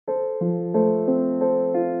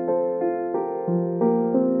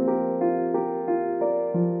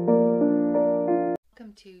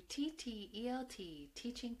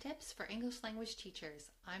Teaching Tips for English Language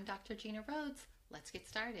Teachers. I'm Dr. Gina Rhodes. Let's get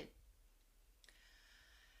started.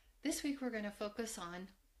 This week we're going to focus on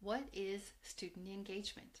what is student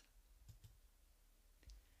engagement.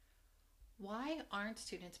 Why aren't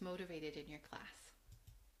students motivated in your class?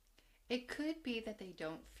 It could be that they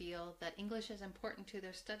don't feel that English is important to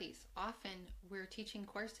their studies. Often we're teaching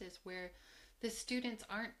courses where the students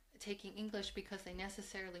aren't taking English because they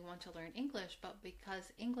necessarily want to learn English, but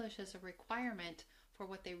because English is a requirement for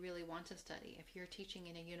what they really want to study. If you're teaching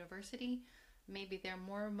in a university, maybe they're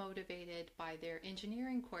more motivated by their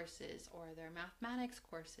engineering courses or their mathematics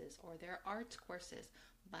courses or their arts courses,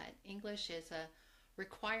 but English is a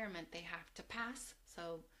requirement they have to pass,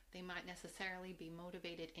 so they might necessarily be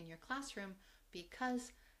motivated in your classroom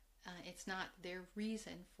because it's not their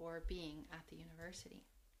reason for being at the university.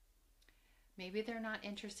 Maybe they're not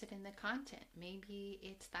interested in the content. Maybe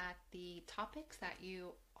it's that the topics that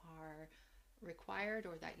you are required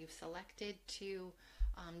or that you've selected to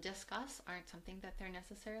discuss aren't something that they're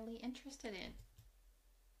necessarily interested in.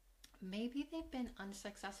 Maybe they've been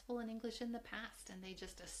unsuccessful in English in the past and they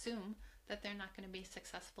just assume that they're not going to be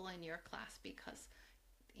successful in your class because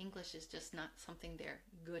English is just not something they're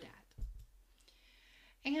good at.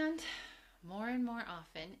 And more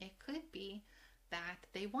often, it could be that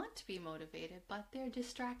they want to be motivated, but they're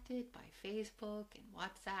distracted by Facebook and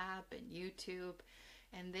WhatsApp and YouTube,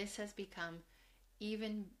 and this has become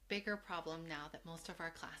even bigger problem now that most of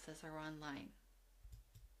our classes are online.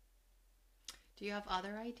 Do you have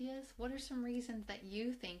other ideas? What are some reasons that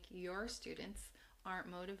you think your students aren't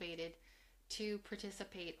motivated to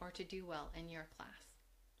participate or to do well in your class?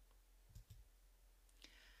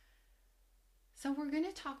 So we're going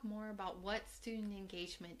to talk more about what student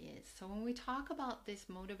engagement is. So when we talk about this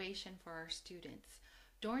motivation for our students,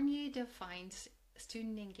 Dornier defines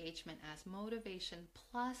student engagement as motivation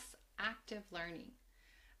plus active learning.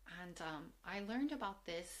 And I learned about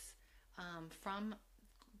this from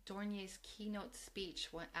Dornier's keynote speech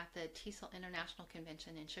at the TESOL International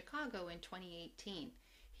Convention in Chicago in 2018.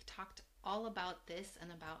 He talked all about this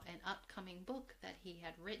and about an upcoming book that he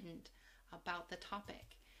had written about the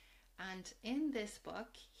topic. And in this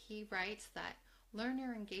book, he writes that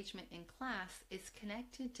learner engagement in class is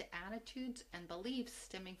connected to attitudes and beliefs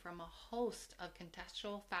stemming from a host of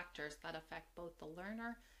contextual factors that affect both the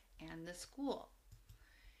learner and the school.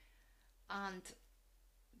 And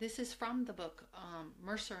this is from the book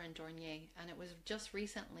Mercer and Dornier, and it was just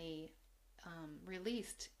recently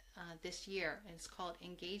released this year. And it's called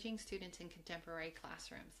Engaging Students in Contemporary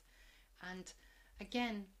Classrooms. And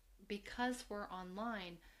again, because we're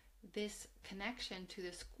online, this connection to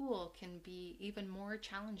the school can be even more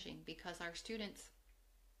challenging because our students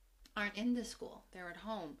aren't in the school, they're at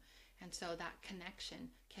home, and so that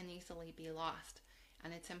connection can easily be lost.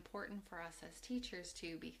 And it's important for us as teachers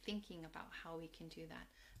to be thinking about how we can do that.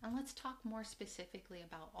 And let's talk more specifically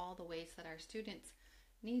about all the ways that our students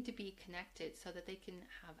need to be connected so that they can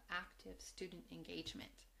have active student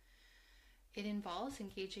engagement. It involves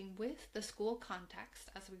engaging with the school context,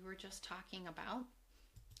 as we were just talking about.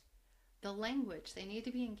 The language, they need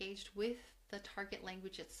to be engaged with the target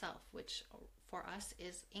language itself, which for us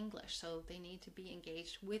is English. So they need to be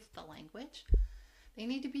engaged with the language. They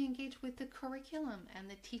need to be engaged with the curriculum and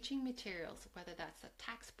the teaching materials, whether that's a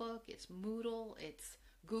textbook, it's Moodle, it's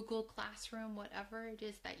Google Classroom, whatever it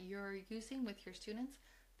is that you're using with your students,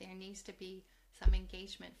 there needs to be some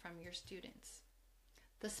engagement from your students.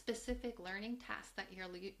 The specific learning tasks that you're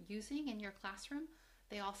using in your classroom,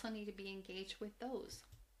 they also need to be engaged with those.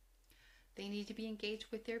 They need to be engaged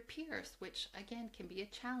with their peers, which again can be a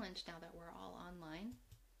challenge now that we're all online.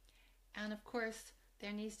 And of course,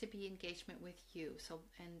 there needs to be engagement with you. So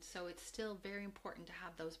it's still very important to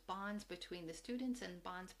have those bonds between the students and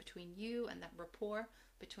bonds between you and that rapport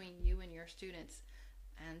between you and your students.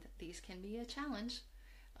 And these can be a challenge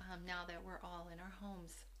now that we're all in our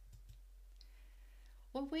homes.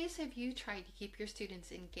 What ways have you tried to keep your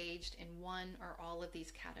students engaged in one or all of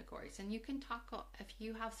these categories? And you can talk, if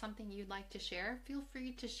you have something you'd like to share, feel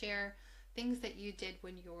free to share things that you did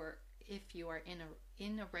if you are in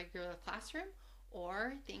a regular classroom,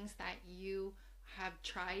 or things that you have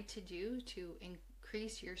tried to do to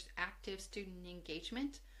increase your active student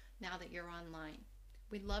engagement now that you're online.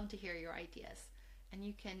 We'd love to hear your ideas. And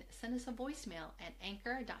you can send us a voicemail at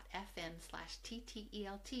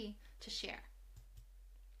anchor.fm/TTELT to share.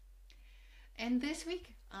 And this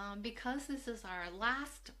week, because this is our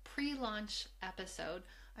last pre-launch episode,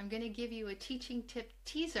 I'm going to give you a teaching tip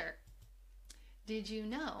teaser. Did you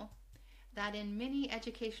know that in many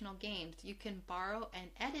educational games, you can borrow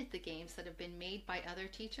and edit the games that have been made by other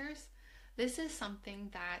teachers? This is something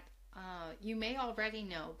that you may already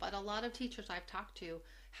know, but a lot of teachers I've talked to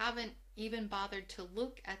haven't even bothered to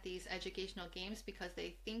look at these educational games because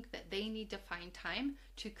they think that they need to find time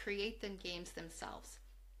to create the games themselves,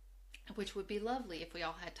 which would be lovely if we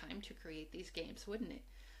all had time to create these games, wouldn't it?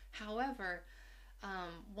 However,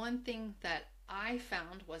 one thing that I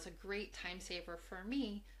found was a great time saver for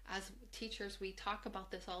me. As teachers, we talk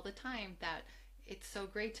about this all the time, that it's so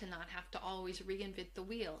great to not have to always reinvent the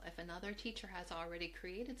wheel. If another teacher has already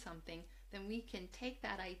created something, then we can take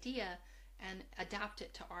that idea and adapt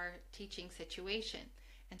it to our teaching situation.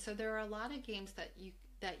 And so there are a lot of games that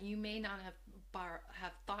you may not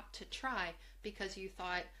have thought to try because you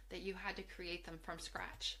thought that you had to create them from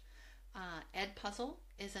scratch. Edpuzzle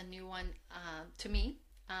is a new one to me.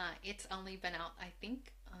 It's only been out, I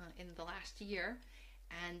think, in the last year,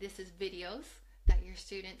 and this is videos that your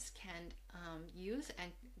students can use,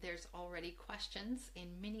 and there's already questions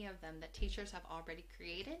in many of them that teachers have already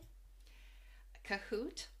created.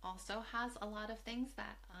 Kahoot also has a lot of things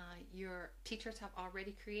that your teachers have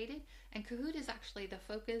already created, and Kahoot is actually the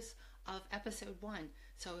focus of episode 1.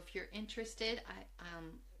 So if you're interested,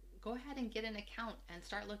 go ahead and get an account and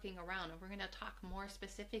start looking around, and we're going to talk more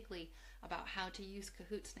specifically about how to use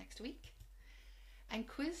Kahoots next week. And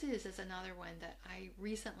Quizzes is another one that I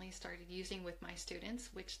recently started using with my students,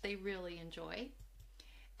 which they really enjoy.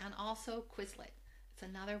 And also Quizlet. It's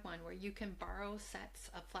another one where you can borrow sets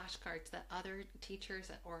of flashcards that other teachers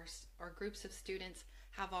or groups of students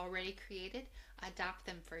have already created, adapt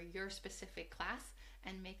them for your specific class,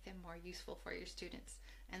 and make them more useful for your students.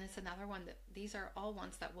 And it's another one that these are all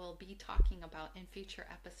ones that we'll be talking about in future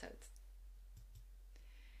episodes.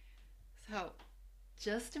 So,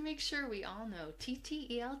 just to make sure we all know,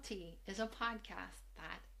 TTELT is a podcast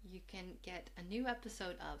that you can get a new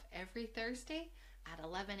episode of every Thursday at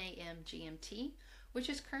 11 a.m. GMT, which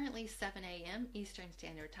is currently 7 a.m. Eastern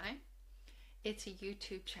Standard Time. It's a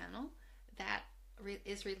YouTube channel that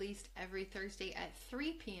is released every Thursday at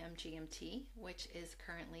 3 p.m. GMT, which is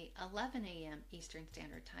currently 11 a.m. Eastern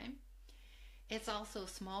Standard Time. It's also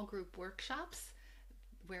small group workshops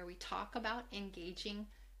where we talk about engaging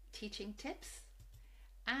teaching tips,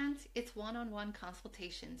 and it's one-on-one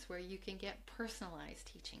consultations where you can get personalized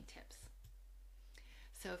teaching tips.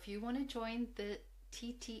 So if you want to join the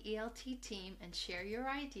TTELT team and share your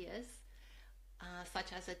ideas,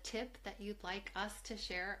 such as a tip that you'd like us to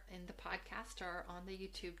share in the podcast or on the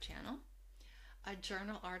YouTube channel, a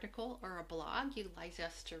journal article or a blog you'd like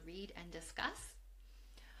us to read and discuss,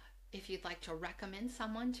 if you'd like to recommend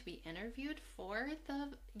someone to be interviewed for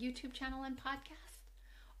the YouTube channel and podcast,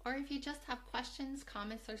 or if you just have questions,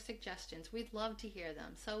 comments, or suggestions, we'd love to hear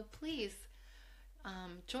them. So please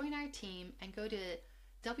join our team and go to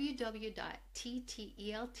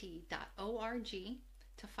www.ttelt.org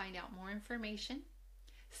to find out more information.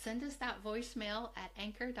 Send us that voicemail at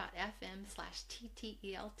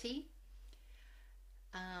anchor.fm/TTELT.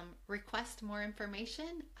 Request more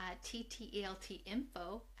information at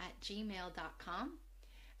tteltinfo@gmail.com.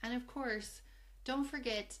 And of course, don't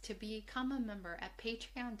forget to become a member at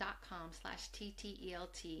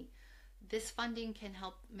patreon.com/TTELT. This funding can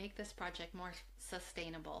help make this project more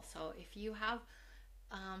sustainable. So if you have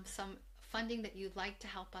some funding that you'd like to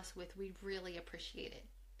help us with, we'd really appreciate it.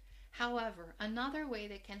 However, another way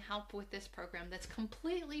that can help with this program that's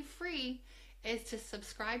completely free is to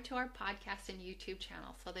subscribe to our podcast and YouTube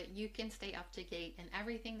channel so that you can stay up to date in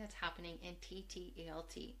everything that's happening in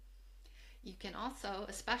TTELT. You can also,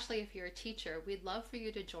 especially if you're a teacher, we'd love for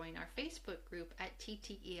you to join our Facebook group at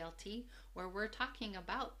TTELT, where we're talking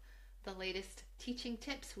about the latest teaching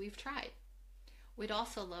tips we've tried. We'd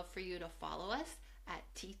also love for you to follow us at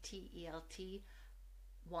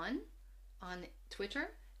TTELT1 on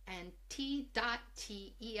Twitter and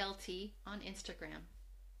t.telt on Instagram.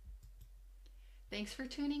 Thanks for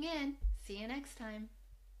tuning in. See you next time.